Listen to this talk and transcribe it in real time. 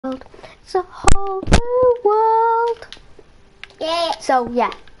world. It's a whole new world. Yeah. So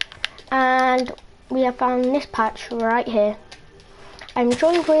yeah, and we have found this patch right here. I'm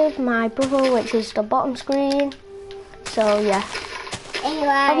joined with my brother, which is the bottom screen. So yeah. Anyway,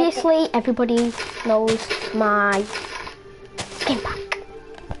 Obviously, everybody knows my skin pack.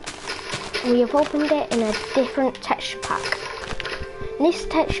 We have opened it in a different texture pack. And this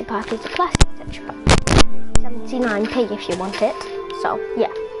texture pack is a plastic texture pack. 79p if you want it. So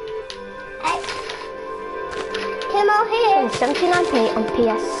yeah. come out here. So 79p on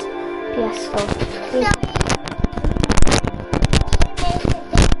PS Store.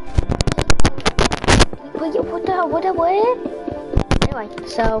 What? Anyway,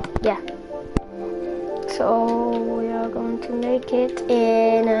 so yeah. So we are going to make it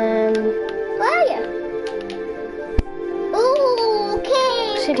in Where? Ooh,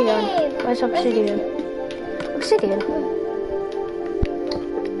 cave. obsidian. Cave. Where's obsidian? Obsidian.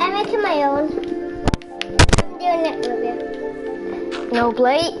 I'm making my own. I'm doing it with you. No,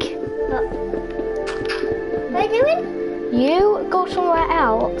 Blake. What? What are you doing? You go somewhere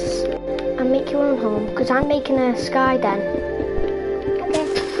else and make your own home, because I'm making a sky den. Okay.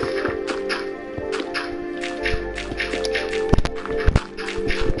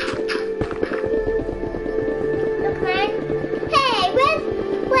 Look, man. Hey,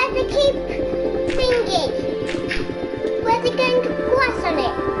 where's the keep thingy? Where's it going to glass on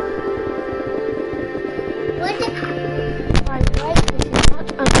it? Where's it? Right, this is not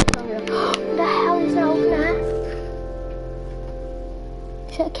what the hell is that over there?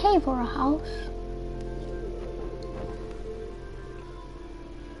 Is it a cave or a house?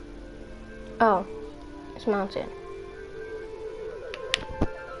 Oh, it's a mountain.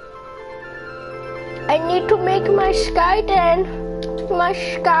 I need to make my sky den. My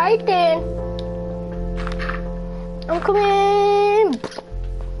sky den. I'm coming.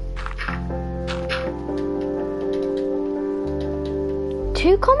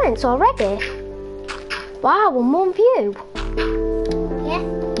 Two comments already. Wow, and one view. Yeah.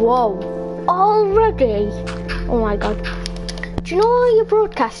 Whoa, already? Oh my god. Do you know while you're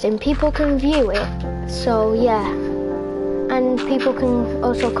broadcasting, people can view it? So yeah. And people can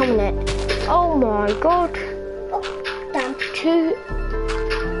also comment it. Oh my god. Oh, damn. Two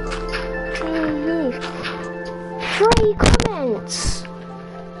views. 3 comments.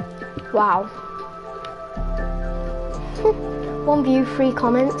 Wow. 1 view, 3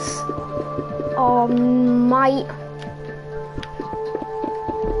 comments. Oh mate.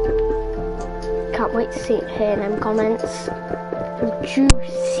 Can't wait to hear them comments.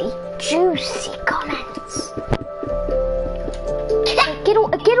 Juicy comments.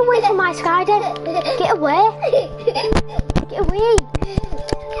 Get away from my sky den. Get away. Get away.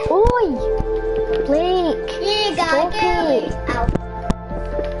 Oi. Blake. You Stop gotta get it. it. Ow.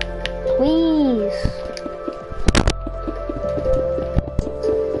 Please.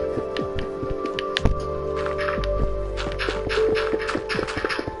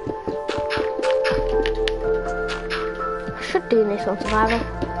 I should do this on survival.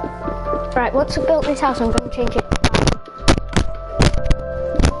 Right, once I've built this house, I'm going to change it.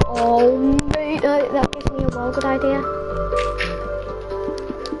 Oh, mate, that gives me a well good idea.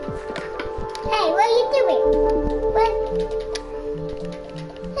 Hey, what are you doing? What?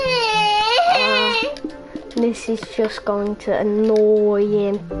 This is just going to annoy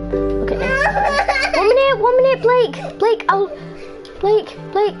him. Look at this. 1 minute, Blake. Blake,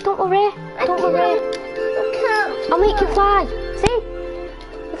 don't worry. Don't worry. I'll make you fly. See?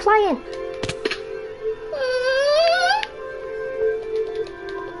 You're flying.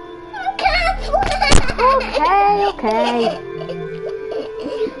 Okay.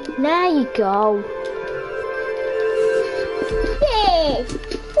 There you go. Yay!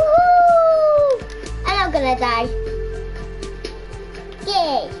 Woohoo! I'm not gonna die.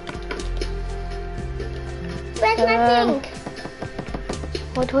 Yay! Where's my thing?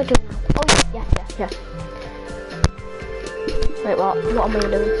 What do I do now? Oh, yeah. Wait, what am I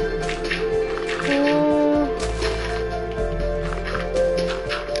doing?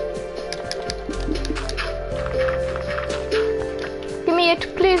 Give me it,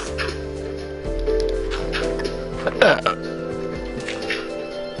 please.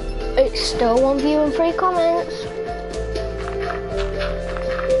 It's still 1 view and 3 comments.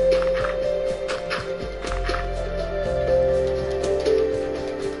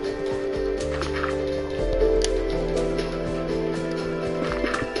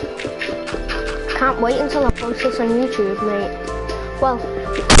 Can't wait until I post this on YouTube, mate. Well,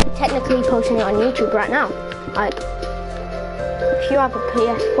 I'm technically posting it on YouTube right now. Like, if you have a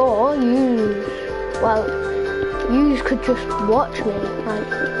PS4, well, You could just watch me. Like,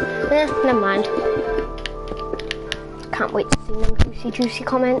 never mind. Can't wait to see them juicy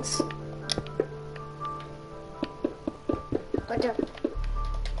comments.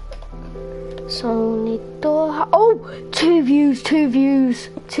 Sony door. Oh, 2 views, 2 views,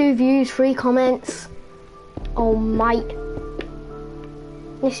 2 views, 3 comments. Oh mate,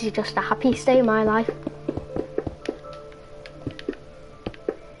 this is just the happiest day of my life.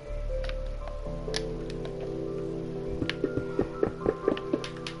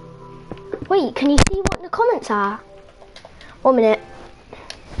 Wait, can you see what the comments are? 1 minute.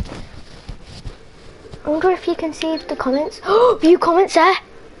 I wonder if you can see the comments. Oh, view comments there.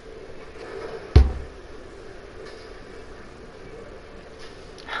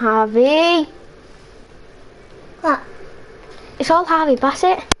 Harvey. What? It's all Harvey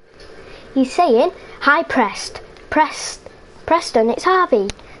Bassett. He's saying, hi Preston, it's Harvey.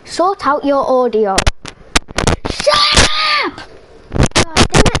 Sort out your audio. Shut up! God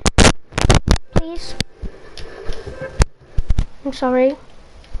damn it. Please. I'm sorry.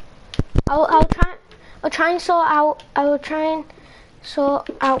 I'll try and sort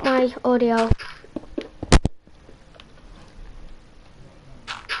out my audio.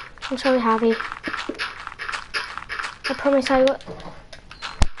 I'm sorry, Harvey. I promise I will.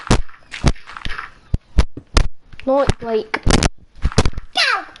 Naughty Blake.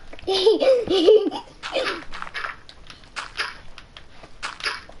 Go!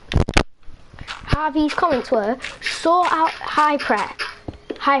 Harvey's comments were, sort out high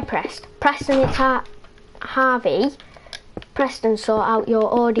pressed. Preston, it's Harvey. Preston, sort out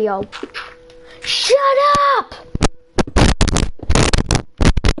your audio. Shut up!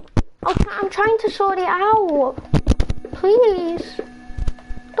 I'm trying to sort it out. Please.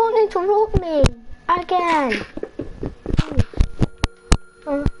 Don't interrupt me. Again. Please.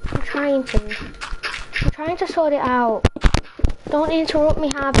 I'm trying to sort it out. Don't interrupt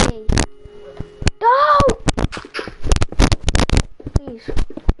me, Harvey. Don't! Please.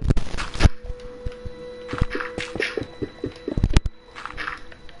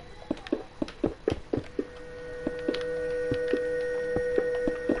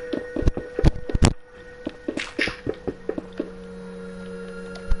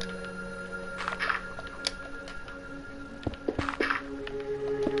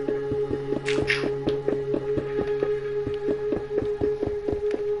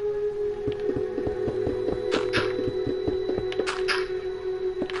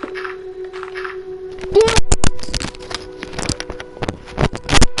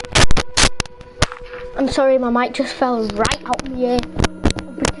 I'm sorry, my mic just fell right out of the air.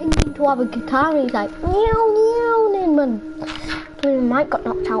 I'm pretending to have a guitar and he's like, meow, meow, and then my mic got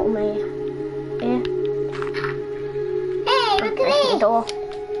knocked out of my ear. Hey, look at me! Door.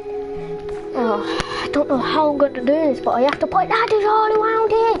 Oh, I don't know how I'm going to do this, but I have to put ladders all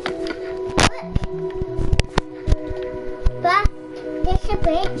around it. But there's a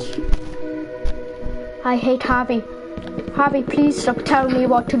bridge. I hate Harvey. Harvey, please stop telling me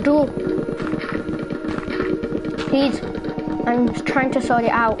what to do. Please, I'm trying to sort it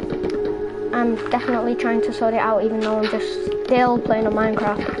out. I'm definitely trying to sort it out, even though I'm just still playing on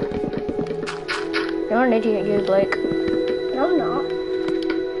Minecraft. You're an idiot, you Blake. No, I'm not.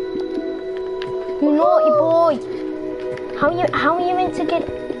 You naughty boy. How are you meant to get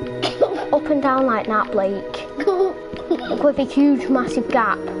up and down like that, Blake? Like with a huge, massive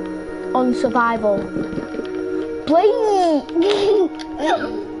gap on survival. Blake!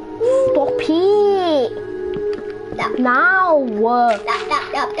 Stop it! Now!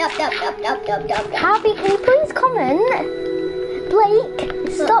 Harvey, can you please comment?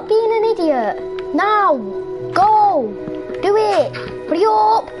 Blake, stop being an idiot. Now! Go! Do it! Hurry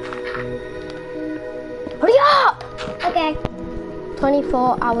up! Hurry up! Okay.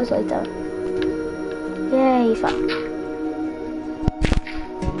 24 hours later. Yay, he's back.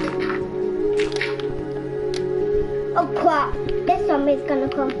 Oh crap, this zombie's gonna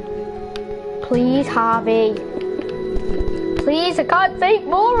come. Please, Harvey. Please, I can't take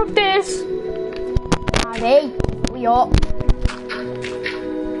more of this. Harvey, hurry up.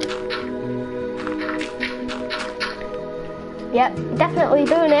 Yep, definitely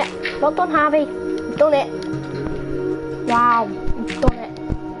doing it. Well done, Harvey. You've done it. Wow, you've done it.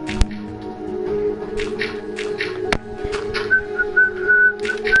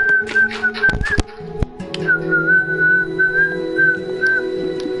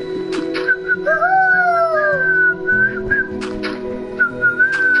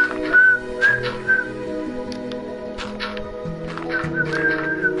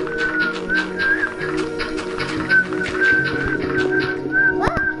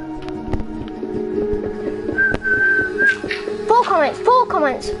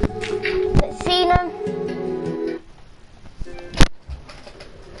 Let's see them.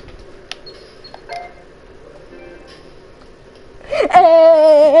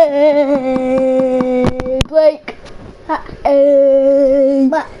 Hey, Blake. Hey.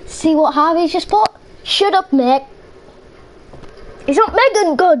 See what Harvey's just put? Shut up, Meg. It's not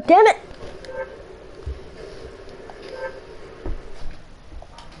Megan, god damn it.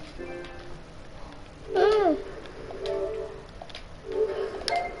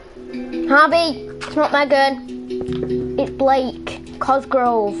 Harvey, it's not Megan. It's Blake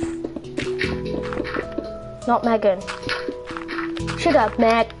Cosgrove. Not Megan. Shut up,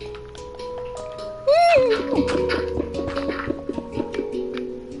 Meg.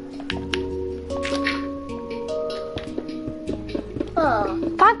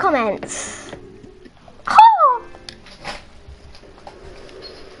 Oh, 5 comments. Oh.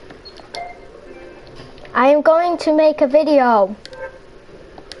 I am going to make a video.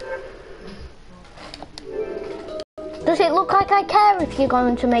 Does it look like I care if you're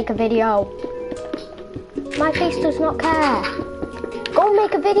going to make a video? My face does not care. Go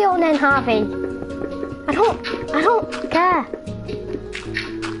make a video then, Harvey. I don't care.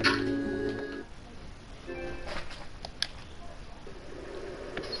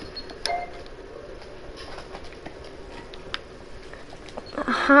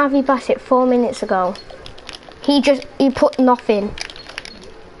 Harvey Bassett 4 minutes ago. He put nothing.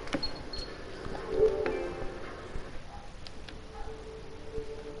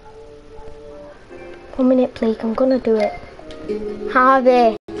 One minute, please. I'm gonna do it.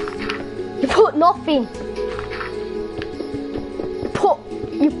 Harvey, you put nothing.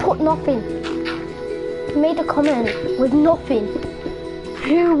 You put nothing. You made a comment with nothing.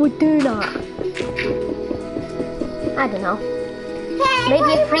 Who would do that? I don't know.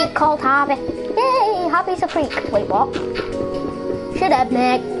 Maybe a freak called Harvey. Yay, Harvey's a freak. Wait, what? Shut up,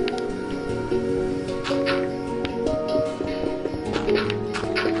 Meg.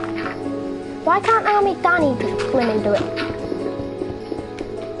 Why can't Army Danny just flimmin' do it?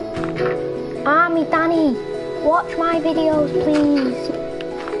 Army Danny, watch my videos, please.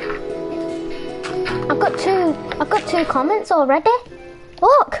 I've got two comments already.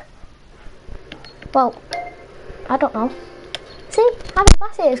 Look. Well, I don't know. See, Harvey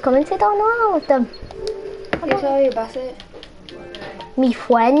Bassett has commented on all of them. It's Harvey Bassett. Me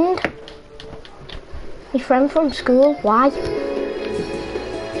friend. My friend from school. Why?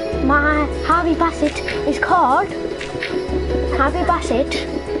 My Harvey Bassett is called Harvey Bassett.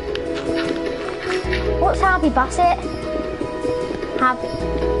 What's Harvey Bassett?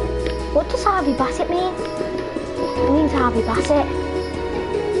 What does Harvey Bassett mean? It means Harvey Bassett.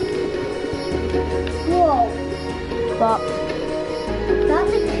 Whoa. What?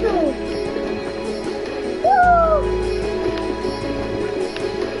 That's cool. Woo!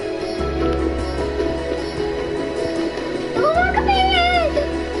 Look at me!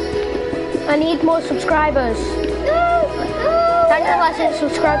 I need more subscribers. Thank you, hasn't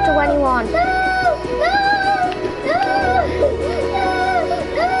subscribed to anyone.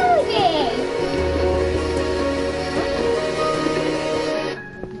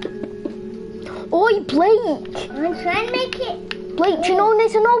 Oi, Blake! I'm trying to make it. Blake, do you know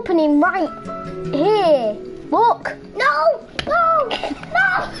there's an opening right here? Look! No! No!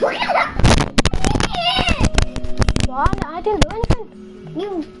 No! What? I didn't do anything.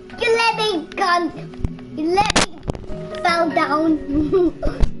 You let me go. You let me fall down.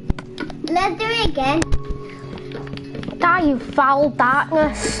 Let's do it again. Die, you foul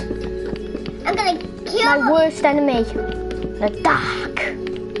darkness. I'm gonna kill My worst enemy. The dark.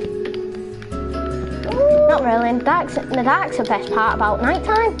 Not really. The dark's the best part about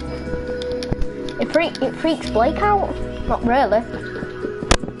nighttime. It freaks Blake out. Not really.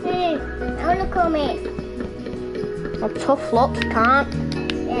 Hey, I wanna come in. Well, tough luck, you can't.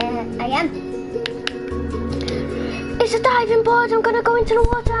 I am. It's a diving board. I'm gonna go into the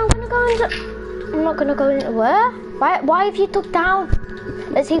water. I'm not gonna go into where? Why have you dug down?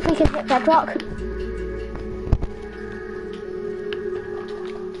 Let's see if we can hit bedrock.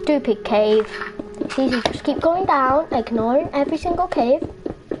 Stupid cave. It's easy. Just keep going down, ignoring every single cave,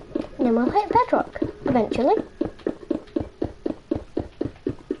 and then we'll hit bedrock eventually.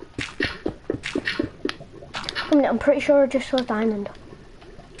 I'm pretty sure I just saw a diamond.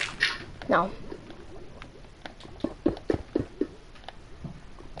 No.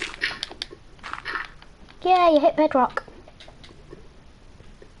 Yeah, you hit bedrock.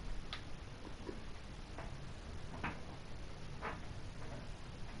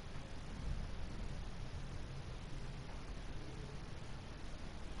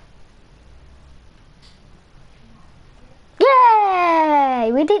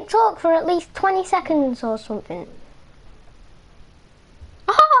 Yay! We We didn't talk for at least 20 seconds or something.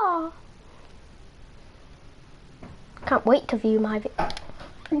 Ah! Can't wait to view my video.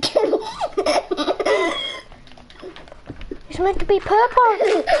 It's meant to be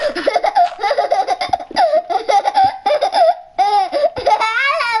purple.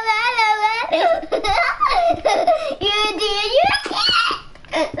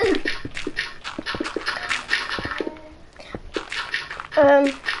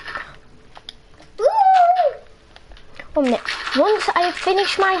 One minute. Once I have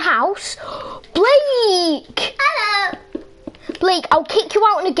finished my house, Blake! Hello. Blake, I'll kick you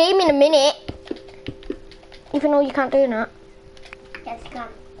out in a game in a minute. Even though you can't do that. Yes, come.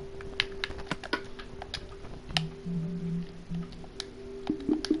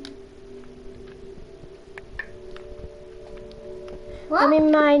 What? I'm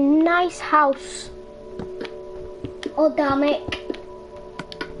in my nice house. Oh, damn it.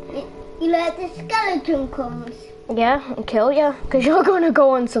 You let the skeleton comes. Yeah, and kill you. Because you're going to go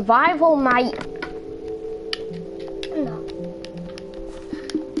on survival, mate. No.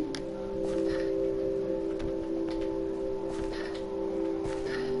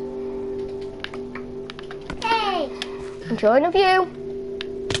 Hey. Enjoying the view.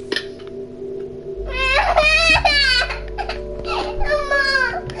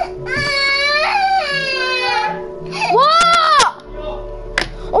 What?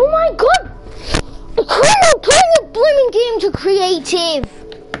 Oh my god! I can't play the blooming games are creative.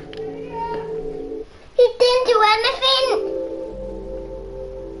 He didn't do anything.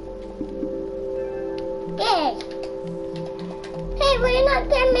 Yes. Hey, we're not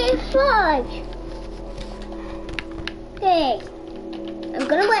getting me fog. Okay. I'm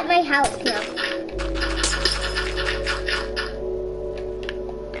gonna wet my house now.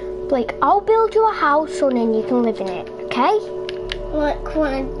 Blake, I'll build you a house and then you can live in it, okay? What can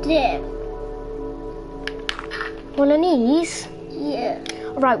I do? One of these? Yeah.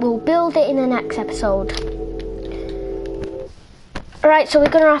 Right, we'll build it in the next episode. Alright, so we're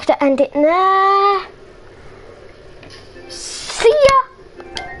gonna have to end it there.